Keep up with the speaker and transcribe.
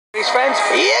friends,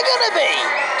 you're gonna be.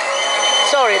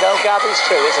 Sorry though, Gab, it's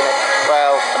true, isn't it?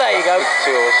 Well, there you go. It's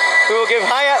to us. We will give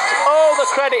Hayat all the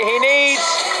credit he needs.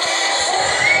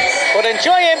 But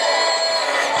enjoy him,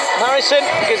 Harrison,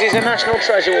 because he's a national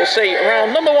treasure. We'll see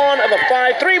round number 1 of a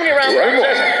 3-minute round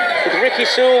contest with Ricky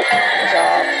Sewell as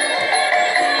our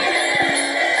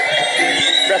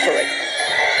referee.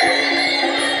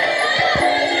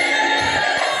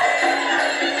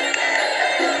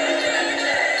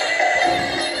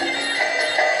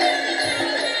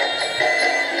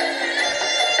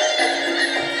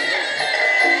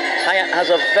 Hayat has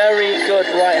a very good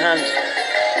right hand.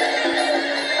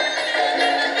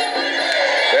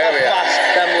 How fast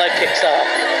them leg kicks are.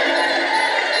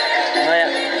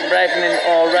 Hayat reddening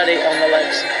already on the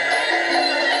legs.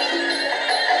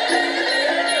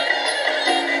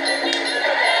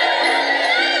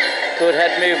 Good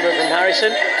head movement from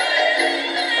Harrison.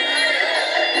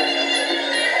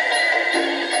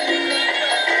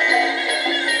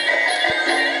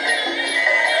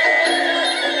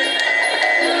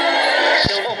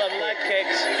 Still them leg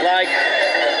kicks like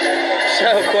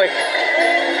so quick.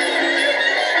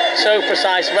 So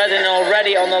precise, reddening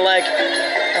already on the leg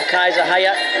of Khyser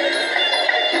Hayat.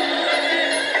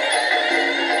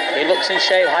 He looks in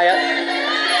shape, Hayat.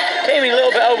 Came in a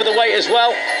little bit over the weight as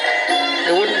well.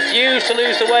 He wouldn't refuse to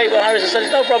lose the weight, but Harrison said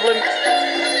it's no problem.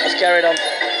 Let's carry it on.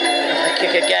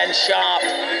 Kick again, sharp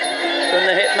from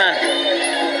the hitman.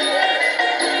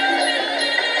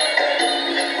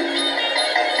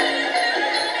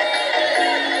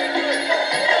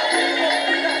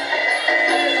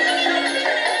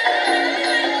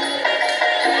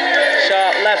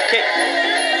 Left kick.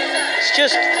 It's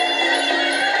just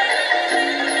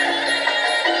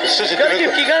you're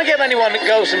going to give anyone that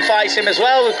goes and fights him as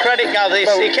well with credit, Gav.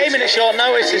 He came in at short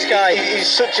notice. This guy. He's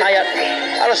such a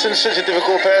Harrison's such a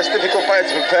difficult fighter to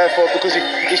prepare for, because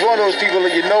he's one of those people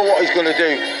that you know what he's going to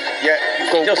do. Yeah,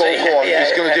 go on.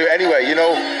 He's going to do it anyway, you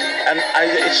know. And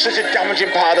it's such a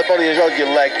damaging part of the body as well. Your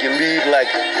leg, your lead leg.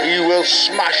 He will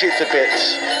smash it to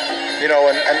bits. You know,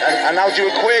 and how do you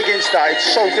equate against that? It's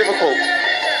so difficult.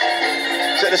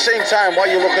 So at the same time, while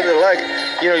you're looking at the leg,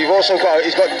 you know,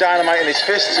 he's got dynamite in his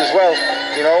fists as well.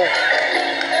 You know,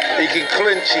 he can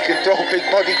clinch, he can throw big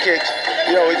body kicks.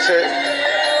 You know, it's a.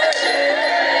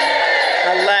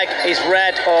 The leg is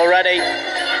red already,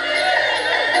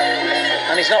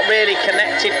 and he's not really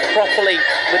connected properly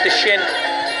with the shin.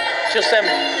 Just them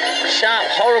sharp,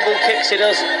 horrible kicks he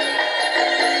does.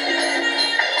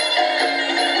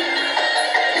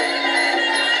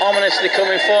 Ominously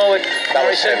coming forward. That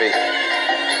was heavy.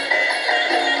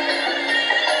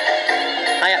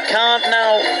 Hayat can't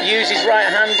now use his right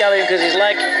hand, Gary, because his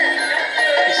leg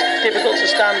is difficult to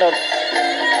stand on.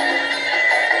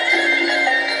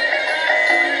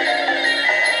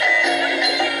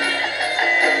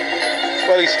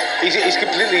 Well, he's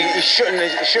completely shutting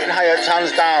Hayat's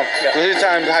hands down. Yeah. Because every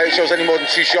time Hayat shows any more than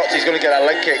 2 shots, he's going to get that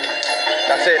leg kick.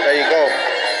 That's it. There you go.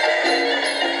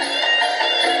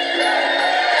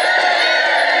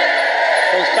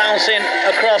 Comes bouncing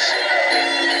across,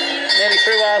 nearly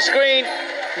through our screen.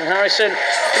 And Harrison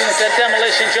doing a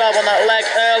demolition job on that leg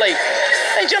early.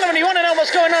 Hey gentlemen, you want to know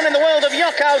what's going on in the world of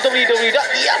YOKKAO?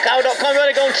 www.yokkao.com. You want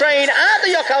to go and train at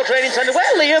the YOKKAO Training Centre where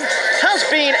Liam has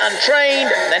been and trained.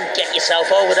 Then get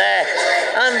yourself over there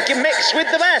and mix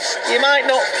with the best. You might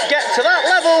not get to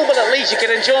that level, but at least you can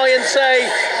enjoy and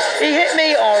say, he hit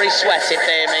me or he sweated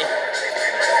near me.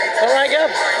 All right,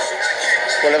 Gav?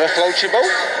 Whatever floats your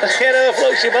boat. Whatever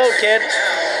floats your boat, kid.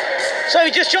 So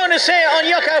you just joined us here on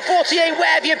YOKKAO 48. Where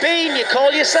have you been? You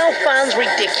call yourself fans?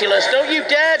 Ridiculous. Don't you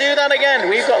dare do that again.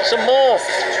 We've got some more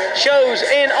shows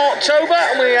in October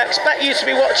and we expect you to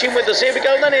be watching with us. Here we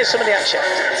go then. Here's some of the action.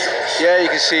 Yeah, you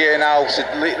can see here now. So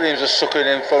Liam's just sucking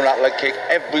in, throwing that leg kick.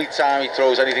 Every time he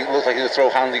throws anything, looks like he's going to throw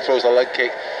hand, he throws the leg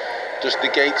kick. Just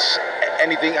negates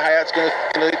anything Hayat's going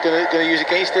to use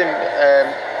against him.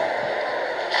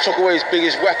 Took away his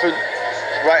biggest weapon,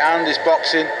 his right hand, his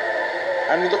boxing.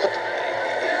 And look at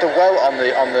the welt on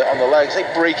the legs. It's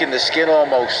like breaking the skin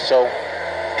almost. So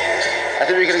I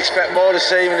think we can expect more of the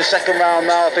same in the second round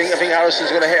now. I think Harrison's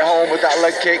going to hit home with that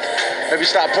leg kick. Maybe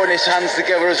start putting his hands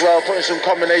together as well, putting some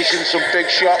combinations, some big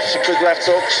shots, some big left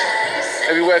hooks.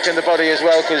 Maybe working the body as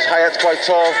well, because Hayat's quite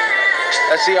tall.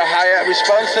 Let's see how Hayat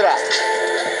responds to that.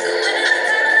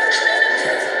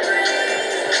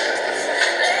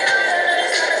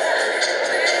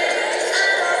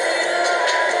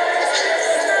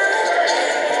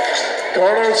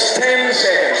 Corners 10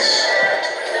 seconds.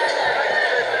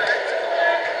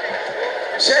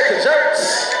 Seconds out.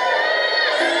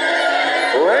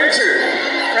 Round 2.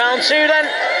 Round 2 then,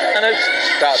 and a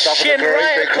shin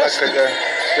right across. He's going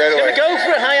to go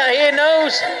for it. Hayat here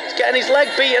knows. He's getting his leg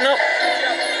beaten up.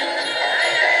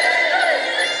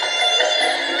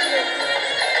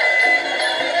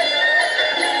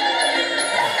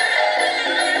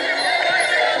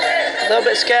 A little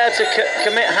bit scared to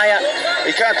commit Hayat.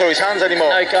 He can't throw his hands anymore.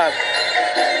 No, he can't.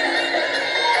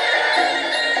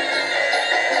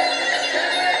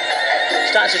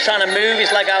 Starts to try to move his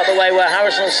leg out of the way where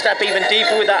Harrison will step even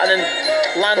deeper with that and then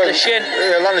land the shin.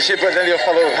 Yeah, land the shin, but then he'll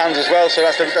follow with hands as well, so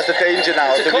that's the danger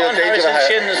now. It's a cut on Harrison's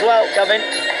shin as well, Gavin.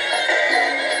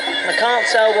 I can't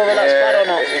tell whether that's bad or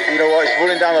not. You know what, he's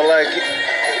running down the leg.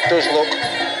 It does look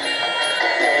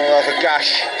like a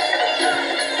gash.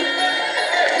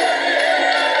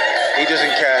 He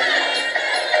doesn't care.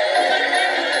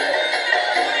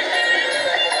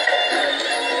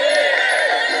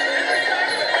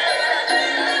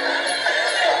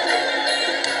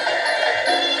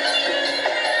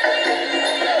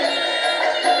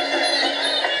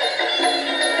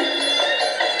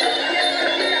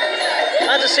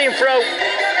 To see him throw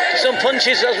some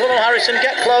punches as well. Harrison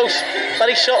get close, let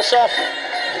his shots off.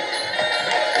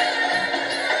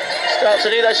 Start to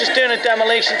do that, just doing a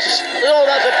demolition. Oh,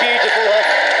 that's a beautiful hook.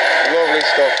 Lovely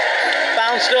stuff.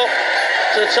 Bounced up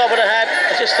to the top of the head.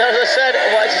 Just as I said,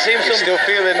 I wanted to see him still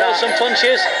feeling throw some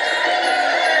punches.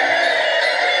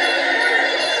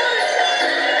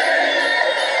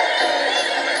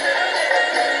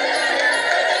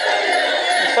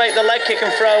 Fake the leg kick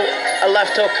and throw a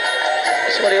left hook.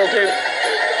 That's what he'll do.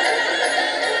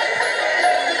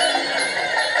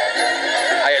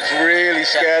 Hayat's really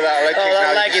scared that leg kick now.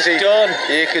 That leg is done.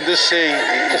 You can just see.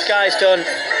 This guy's done.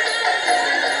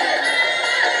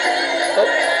 Oh.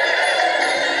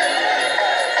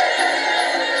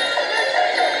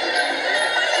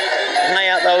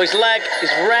 Hayat though, his leg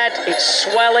is red, it's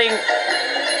swelling.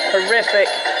 Horrific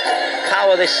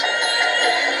power this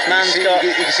man's got.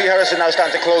 You can see Harrison now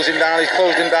starting to close him down. He's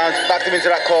closed him down, backed him into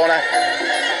that corner.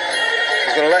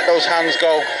 He's going to let those hands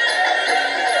go.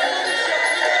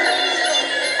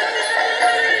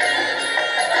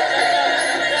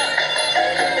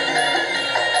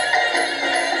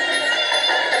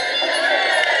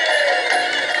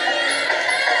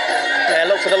 Yeah,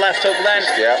 look for the left hook then.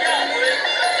 Yeah.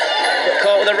 Got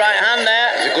caught with the right hand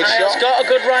there. It's a good shot. He's got a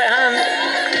good right hand.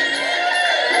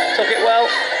 Took it well.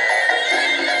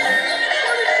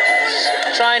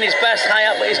 Trying his best,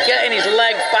 Hayat, but he's getting his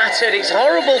leg battered. It's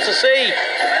horrible to see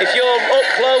if you're up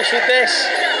close with this.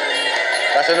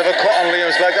 That's another cut on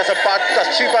Liam's leg. That's 2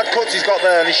 bad cuts he's got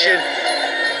there on his shin.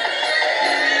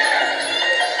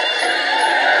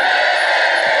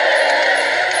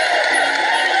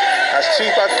 That's 2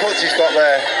 bad cuts he's got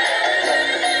there.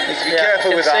 Needs to be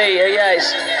careful with that.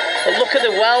 But look at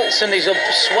the welts and there's a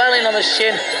swelling on the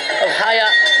shin of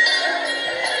Hayat.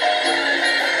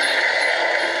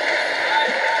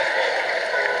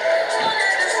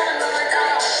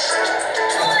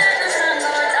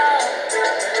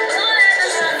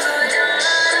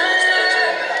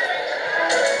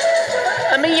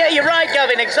 I mean, yeah, you're right,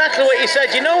 Gavin, exactly what you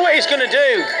said. You know what he's going to do.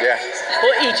 Yeah.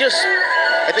 But he just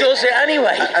does it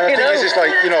anyway. And the thing is, it's like,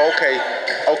 you know, okay,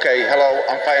 hello,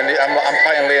 I'm fighting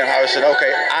Liam Harrison. Okay,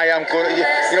 I am going to,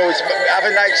 you know, it's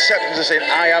having that acceptance of saying,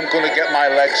 I am going to get my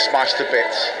leg smashed to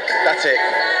bits. That's it.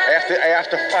 I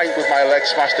have to fight with my leg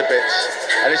smashed to bits.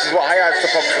 And this is what Hayat's the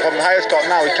problem Hayat's got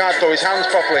now. He can't throw his hands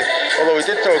properly. Although he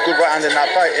did throw a good right hand in that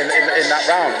fight, in that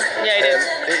round. Yeah, he did.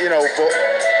 You know, but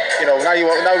you know, now we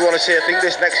want to see. I think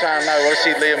this next round now we want to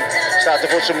see Liam start to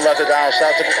put some leather down,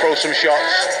 start to throw some shots,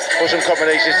 put some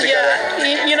combinations together.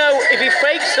 Yeah, you know, if he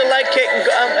fakes the leg kick and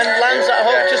lands that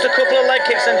hook, just a couple of leg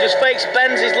kicks and just fakes,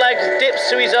 bends his legs, dips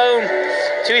to his own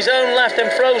left,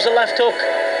 and throws the left hook,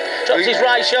 drops his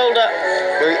right shoulder.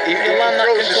 Well, he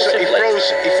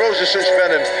throws with such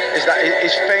venom is that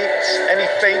his feints, any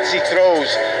feints he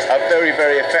throws are very,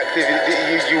 very effective.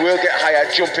 You will get Hayat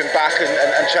jumping back and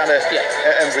trying to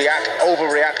and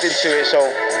overreacting to it. So,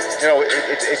 you know,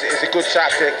 it's a good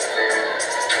tactic.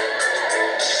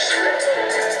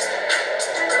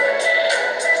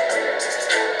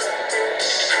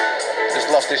 Just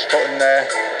lost his foot in there.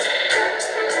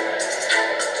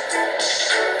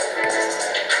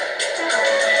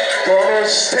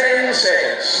 Bonus 10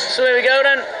 seconds. So here we go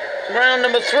then, round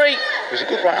number 3. It was a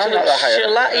good right hand, that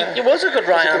Hayat. It was a good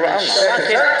right hand.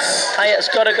 Hayat's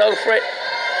got to go for it.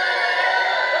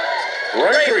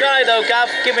 Great guy though, Gav,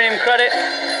 giving him credit.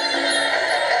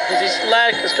 Because his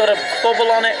leg has got a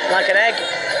bubble on it, like an egg.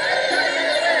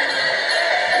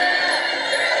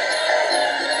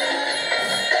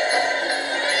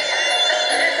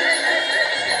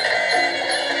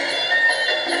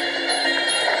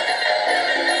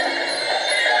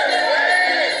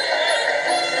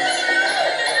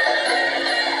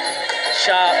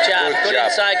 Sharp jab. Good jab.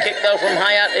 inside kick though from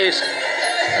Hayat, who's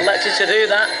elected to do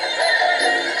that.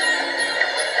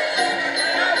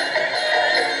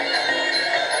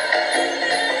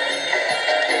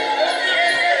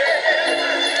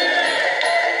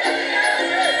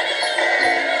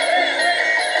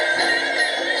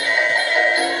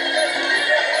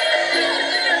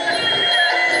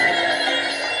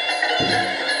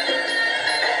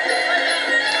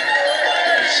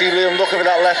 See Liam looking for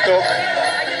that left hook.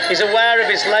 He's aware of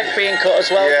his leg being cut as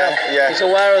well. Yeah, though. yeah. He's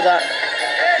aware of that.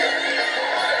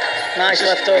 Nice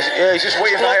left hook. He's just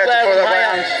waiting for Hayat to throw that right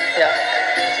hand. Yeah.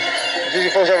 As soon as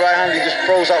he throws that right hand, he just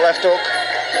throws that left hook.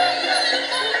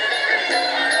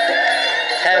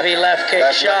 Heavy left kick,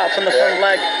 sharp from the front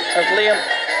leg of Liam.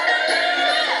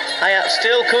 Hayat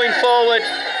still coming forward.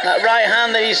 That right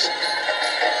hand that he's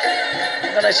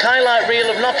got his highlight reel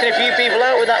of knocking a few people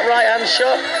out with that right hand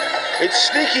shot. It's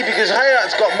sneaky because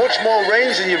Hayat's got much more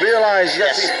range than you realise.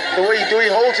 Yes. The way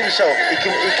he holds himself, he can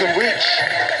reach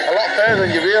a lot further than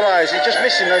you realise. He's just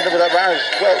missing with that round.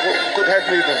 Well, good head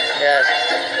movement. Yes.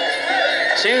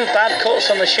 Two bad cuts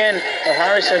on the shin of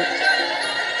Harrison.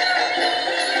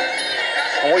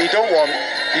 And what you don't want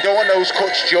those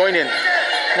cuts joining.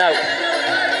 No.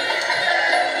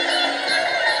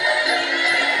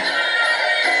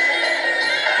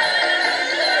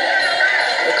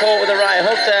 Caught with the right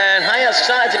hook there, and Hayat's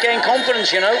started to gain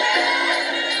confidence, you know.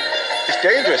 It's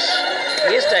dangerous.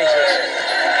 He is dangerous.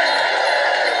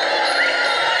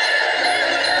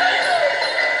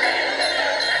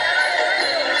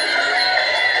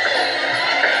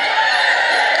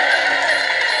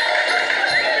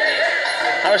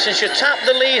 Harrison should tap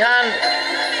the lead hand,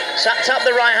 tap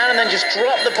the right hand, and then just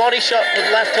drop the body shot with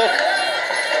the left hook.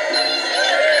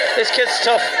 This kid's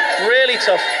tough, really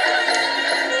tough.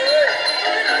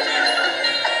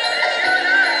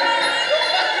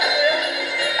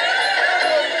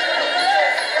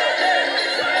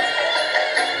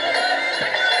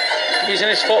 Using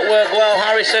his footwork well,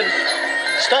 Harrison.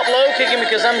 Stop low kicking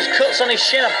because them cuts on his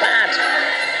shin are bad.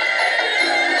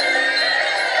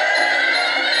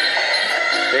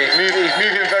 He's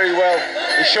moving very well.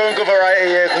 He's showing good variety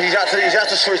here because he's had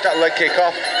to switch that leg kick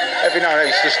off. Every now and then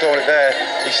he's just throwing it there.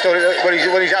 He's throwing it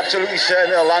when he's absolutely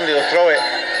certain it'll land, he'll throw it.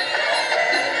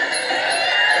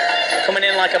 Coming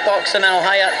in like a boxer now,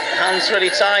 Hayat. Hands really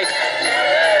tight.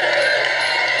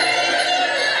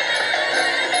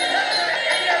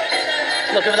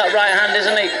 Looking for that right hand,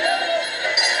 isn't he?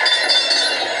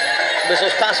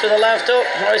 Whistles past with the left hook.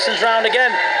 Harrison's round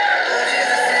again.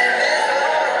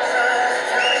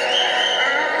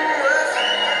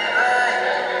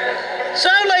 So,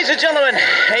 ladies and gentlemen,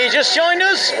 you just joined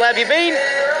us. Where have you been?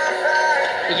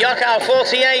 YOKKAO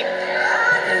 48.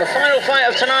 And the final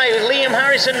fight of tonight with Liam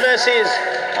Harrison versus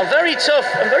a very tough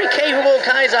and very capable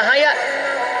Khyser Hayat,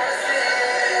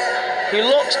 who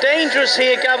looks dangerous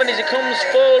here, Gavin, as he comes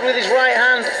forward with his right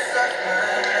hand.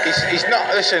 He's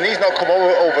not. Listen, he's not come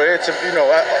over here to, you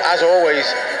know, as always.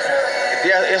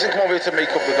 He hasn't come over here to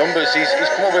make up the numbers. He's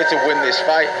come over here to win this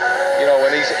fight. You know,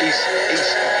 and he's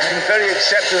been very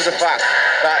accepting of the fact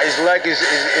that his leg has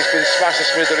been smashed to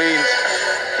smithereens.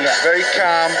 He's very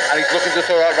calm and he's looking to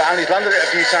throw that right hand. He's landed it a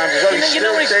few times as well. He's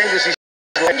still dangerous.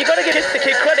 And you've got to give the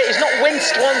kid credit. He's not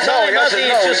winced one time, has he?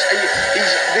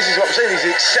 This is what I'm saying. He's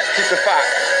accepted the fact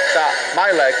that my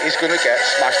leg is going to get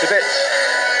smashed to bits,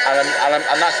 and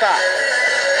that's that.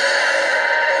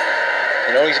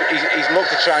 You know, he's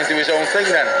looked to try and do his own thing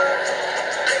then.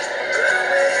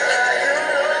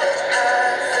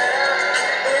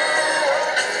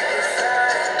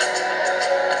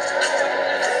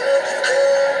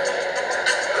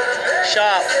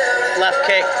 Sharp left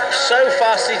kick, so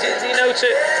fast. You know,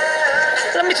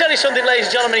 let me tell you something,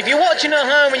 ladies and gentlemen. If you're watching at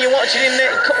home and you're watching in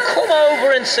there, come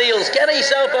over and see us. Get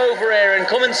yourself over here and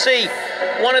come and see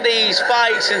one of these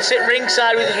fights and sit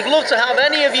ringside with us. We'd love to have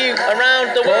any of you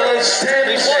around the world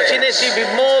who's watching this. You'd be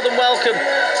more than welcome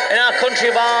in our country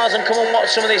of ours and come and watch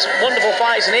some of these wonderful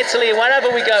fights in Italy and wherever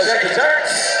we go.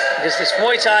 Because this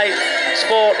Muay Thai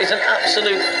sport is an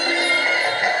absolute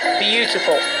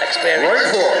beautiful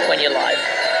experience when you're live.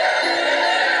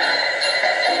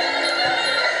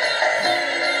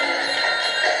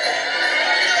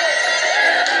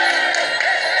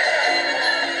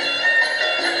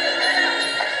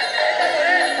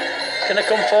 Going to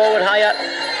come forward, Hayat.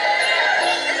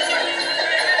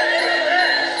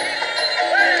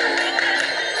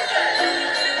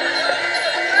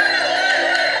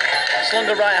 Slung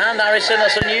a right hand, Harrison.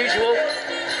 That's unusual.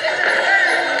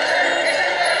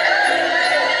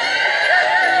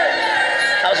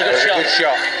 That was a good shot. Good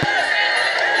shot.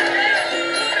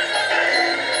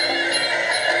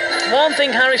 one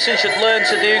thing Harrison should learn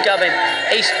to do, Gavin,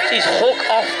 is hook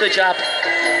off the jab.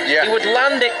 Yeah. He would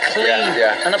land it clean.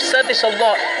 Yeah. And I've said this a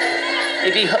lot.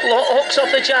 If he hooks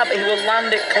off the jab, he will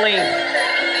land it clean.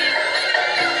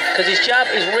 Because his jab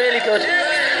is really good.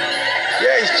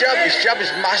 Yeah, his jab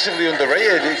is massively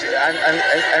underrated, and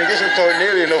he doesn't throw it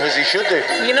nearly enough as he should do.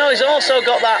 You know, he's also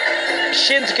got that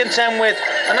shin to contend with,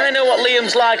 and I know what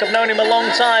Liam's like. I've known him a long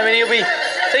time, and he'll be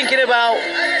thinking about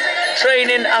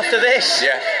training after this.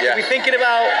 Yeah. He'll be thinking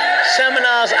about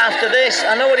seminars after this.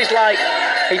 I know what he's like.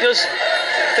 He does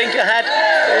think ahead.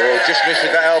 Oh, just missed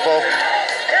with that elbow.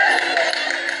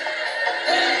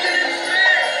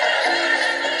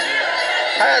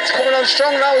 Hayat's coming on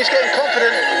strong now, he's getting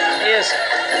confident. He is.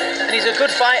 And he's a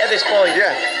good fighter, this boy.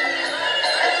 Yeah.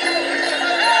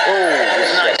 Oh,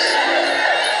 It's nice.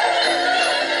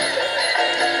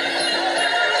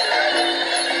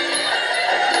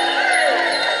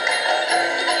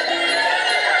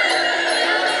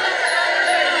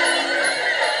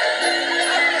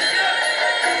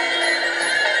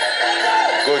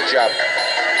 good jab.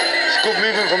 It's good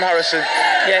movement from Harrison.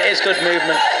 Yeah, it is good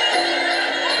movement.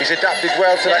 He's adapted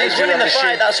well to that He's injury winning on the the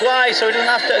fight, shin. that's why, so he doesn't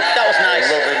have to. That was nice.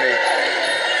 Lovely knee.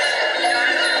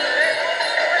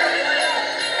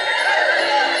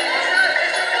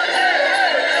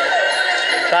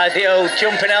 Tried the old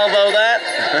jumping elbow there.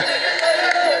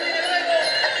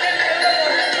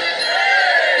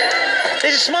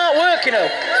 This is smart work, you know.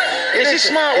 This is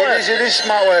smart work. It is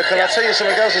smart work, and I'll tell you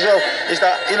something else as well. Is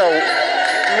that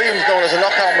Liam's known as a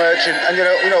knockout merchant, and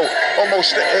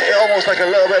almost like a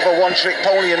little bit of a one-trick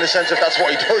pony in the sense of that's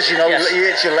what he does. Yes. He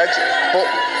hits your legs, but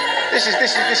this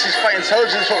is fight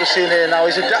intelligence. What we're seeing here now.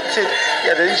 He's adapted. He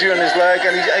had an injury on his leg,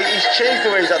 and he's changed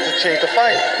the way he's had to change the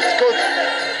fight. It's good.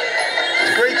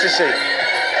 It's great to see.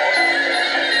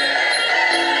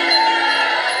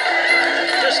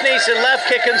 Just needs a left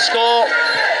kick and score.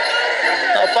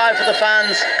 Not a fight for the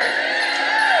fans.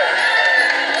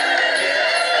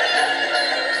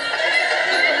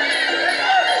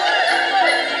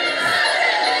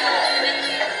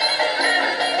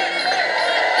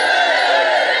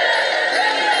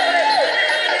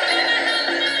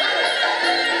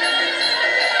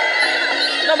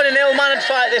 Not been an ill-mannered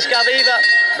fight, this, Gav, either.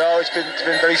 No, it's been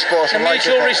very sportsmanlike.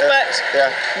 Mutual respect.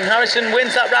 Yeah. And Harrison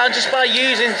wins that round just by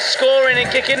scoring and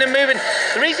kicking and moving.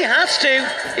 The reason he has to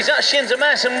is that shin's a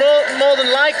mess, and more than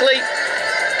likely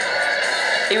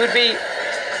he would be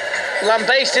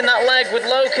lambasting that leg with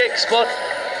low kicks, but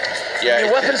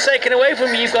your weapon's taken away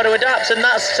from you, you've got to adapt, and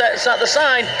that's the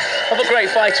sign of a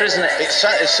great fighter, isn't it? It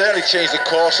certainly changed the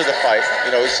course of the fight.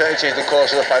 It certainly changed the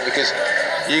course of the fight because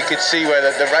you could see where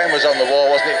the writing was on the wall,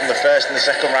 wasn't it, from the first and the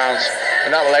second rounds. And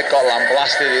that leg got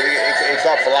blasted. It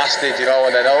got blasted, and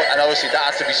obviously that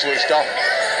had to be switched off.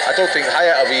 I don't think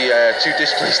Hayat will be too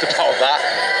displeased about that.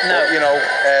 No. But,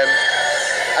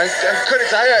 and credit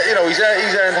to Hayat,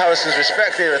 he's earned Harrison's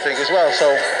respect here, I think, as well.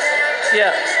 So.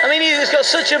 Yeah, I mean, he's got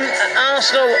such an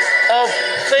arsenal of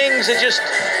things that just,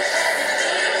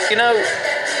 and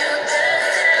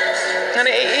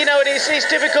it's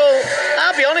difficult.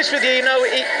 I'll be honest with you,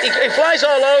 he flies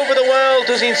all over the world,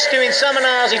 he's doing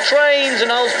seminars, he trains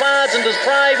and holds pads and does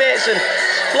privates and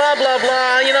blah, blah,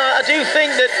 blah. I do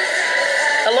think that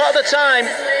a lot of the time,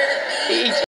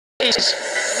 he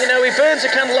burns a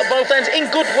candle at both ends,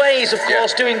 in good ways, of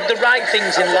course, doing the right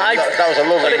things in life. That was a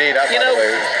lovely knee, that, by the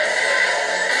way.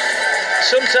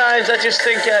 Sometimes I just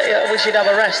think I wish he'd have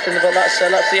a rest, but that's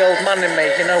the old man in me,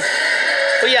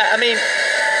 But yeah, I mean,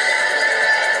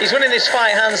 he's winning this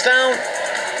fight hands down,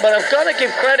 but I've got to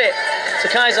give credit to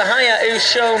Khyser Hayat, who's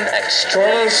shown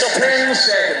extreme toughness. 10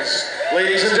 seconds.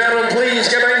 Ladies and gentlemen, please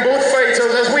get behind both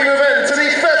fighters as we move into the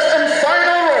fifth and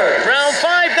final round. Round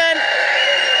 5 then.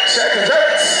 Seconds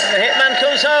out. The hitman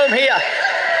comes home here.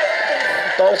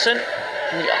 Bolton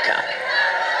and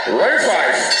YOKKAO. Round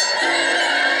 5.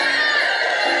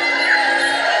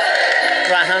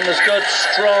 Right hand was good,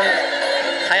 strong.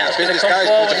 Hayat's going to come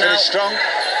forward now. Strong.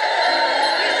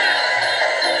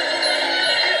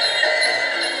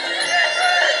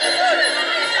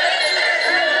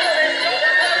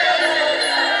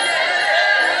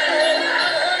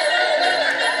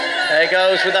 There he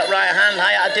goes with that right hand.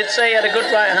 Hayat, I did say he had a good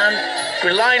right hand.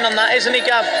 Relying on that, isn't he,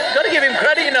 Gav? Got to give him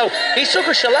credit, He took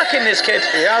a shellac in, this kid.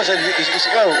 He has, and he's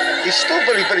still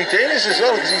very, very dangerous as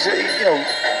well, because he's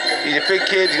a big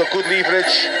kid, he's got good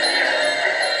leverage,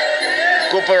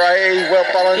 good variety, well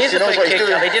balanced. He's he a knows big what he's kid,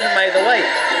 doing. Gav. He didn't make the weight.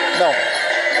 No.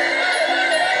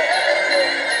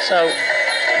 So,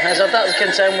 has that to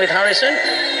contend with Harrison.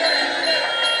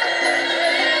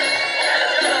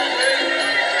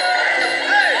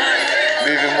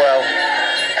 Moving well.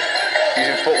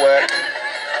 Using footwork.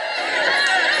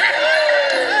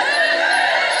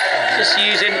 Just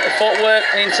using the footwork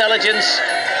and intelligence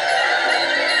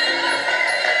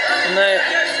and the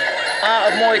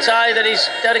art of Muay Thai that he's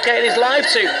dedicated his life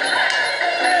to.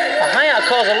 Hayat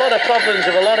caused a lot of problems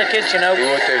with a lot of kids, you know. He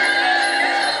would do.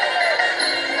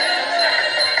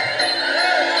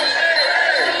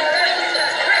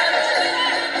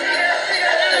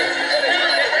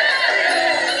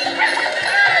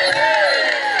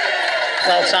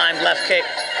 Well-timed left kick.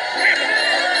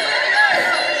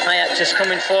 Hayat just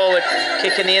coming forward,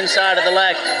 kicking the inside of the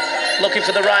leg, looking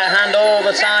for the right hand all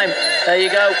the time. There you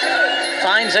go.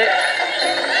 Finds it.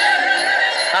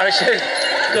 Harrison,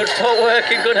 good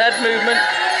footwork and good head movement.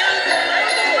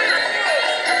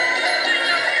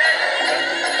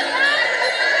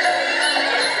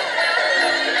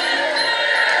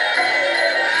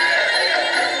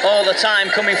 All the time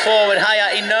coming forward.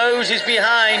 Hayat, he knows he's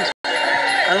behind.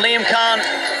 And Liam can't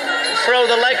throw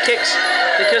the leg kicks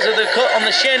because of the cut on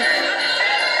the shin.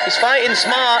 He's fighting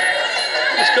smart.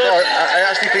 He's good. No, I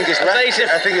actually think his left.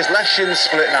 I think his left shin's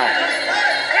split now.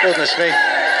 Goodness me.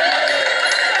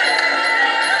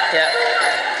 Yeah,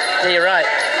 you're right.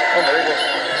 Unbelievable.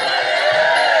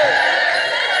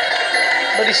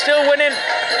 But he's still winning.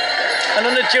 And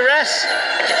under duress.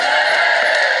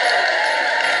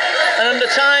 And under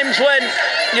times when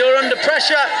you're under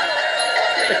pressure,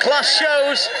 the class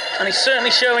shows, and he's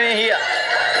certainly showing it here.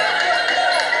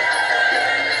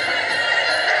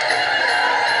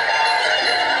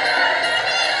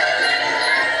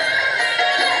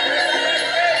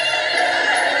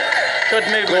 Good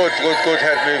movement. Good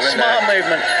head movement. Smart there.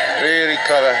 movement. Really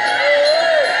clever.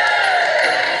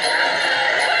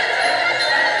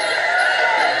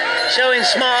 Showing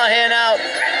smart here now.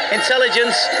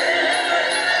 Intelligence.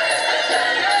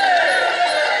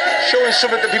 Showing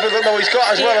something that people don't know he's got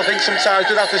as well. I think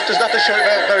sometimes doesn't have to show it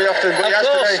very often, but he has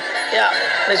today. Yeah,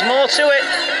 there's more to it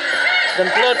than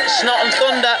blood, snot and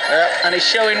thunder, and he's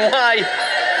showing why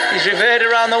he's revered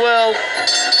around the world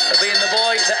for being the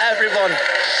boy that everyone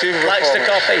likes to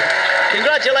copy.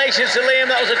 Congratulations to Liam,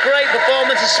 that was a great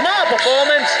performance, a smart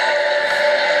performance,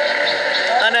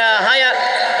 and Hayat,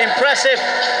 impressive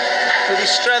with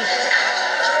his strength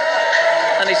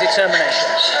and his determination.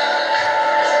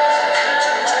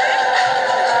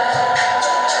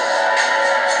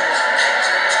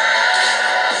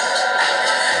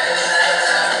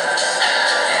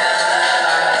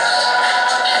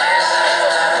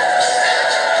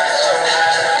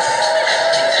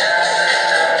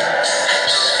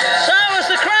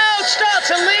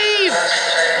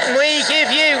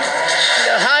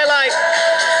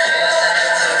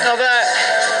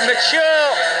 Mature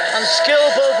and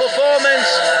skillful performance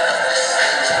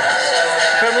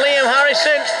from Liam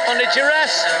Harrison under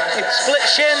duress with split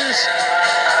shins,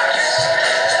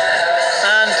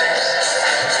 and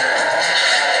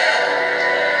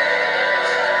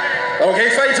okay,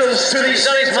 fighters, to the his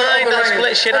mind, that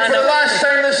split shin. And for the last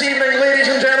time this evening, ladies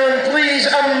and gentlemen, please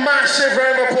a massive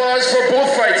round of applause for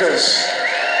both fighters.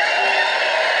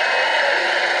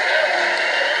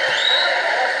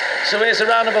 So here's a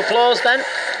round of applause then,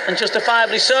 and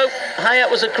justifiably so. Hayat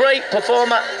was a great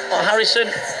performer. Harrison,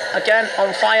 again,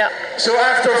 on fire. So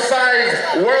after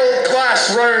 5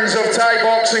 world-class rounds of Thai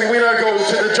boxing, we now go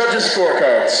to the judges'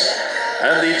 scorecards.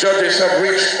 And the judges have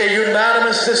reached a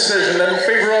unanimous decision in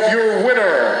favour of your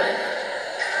winner.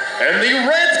 In the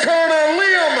red corner,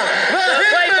 Liam, the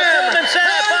Hitman! Great performance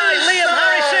there by Liam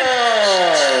Harrison.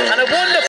 And a wonderful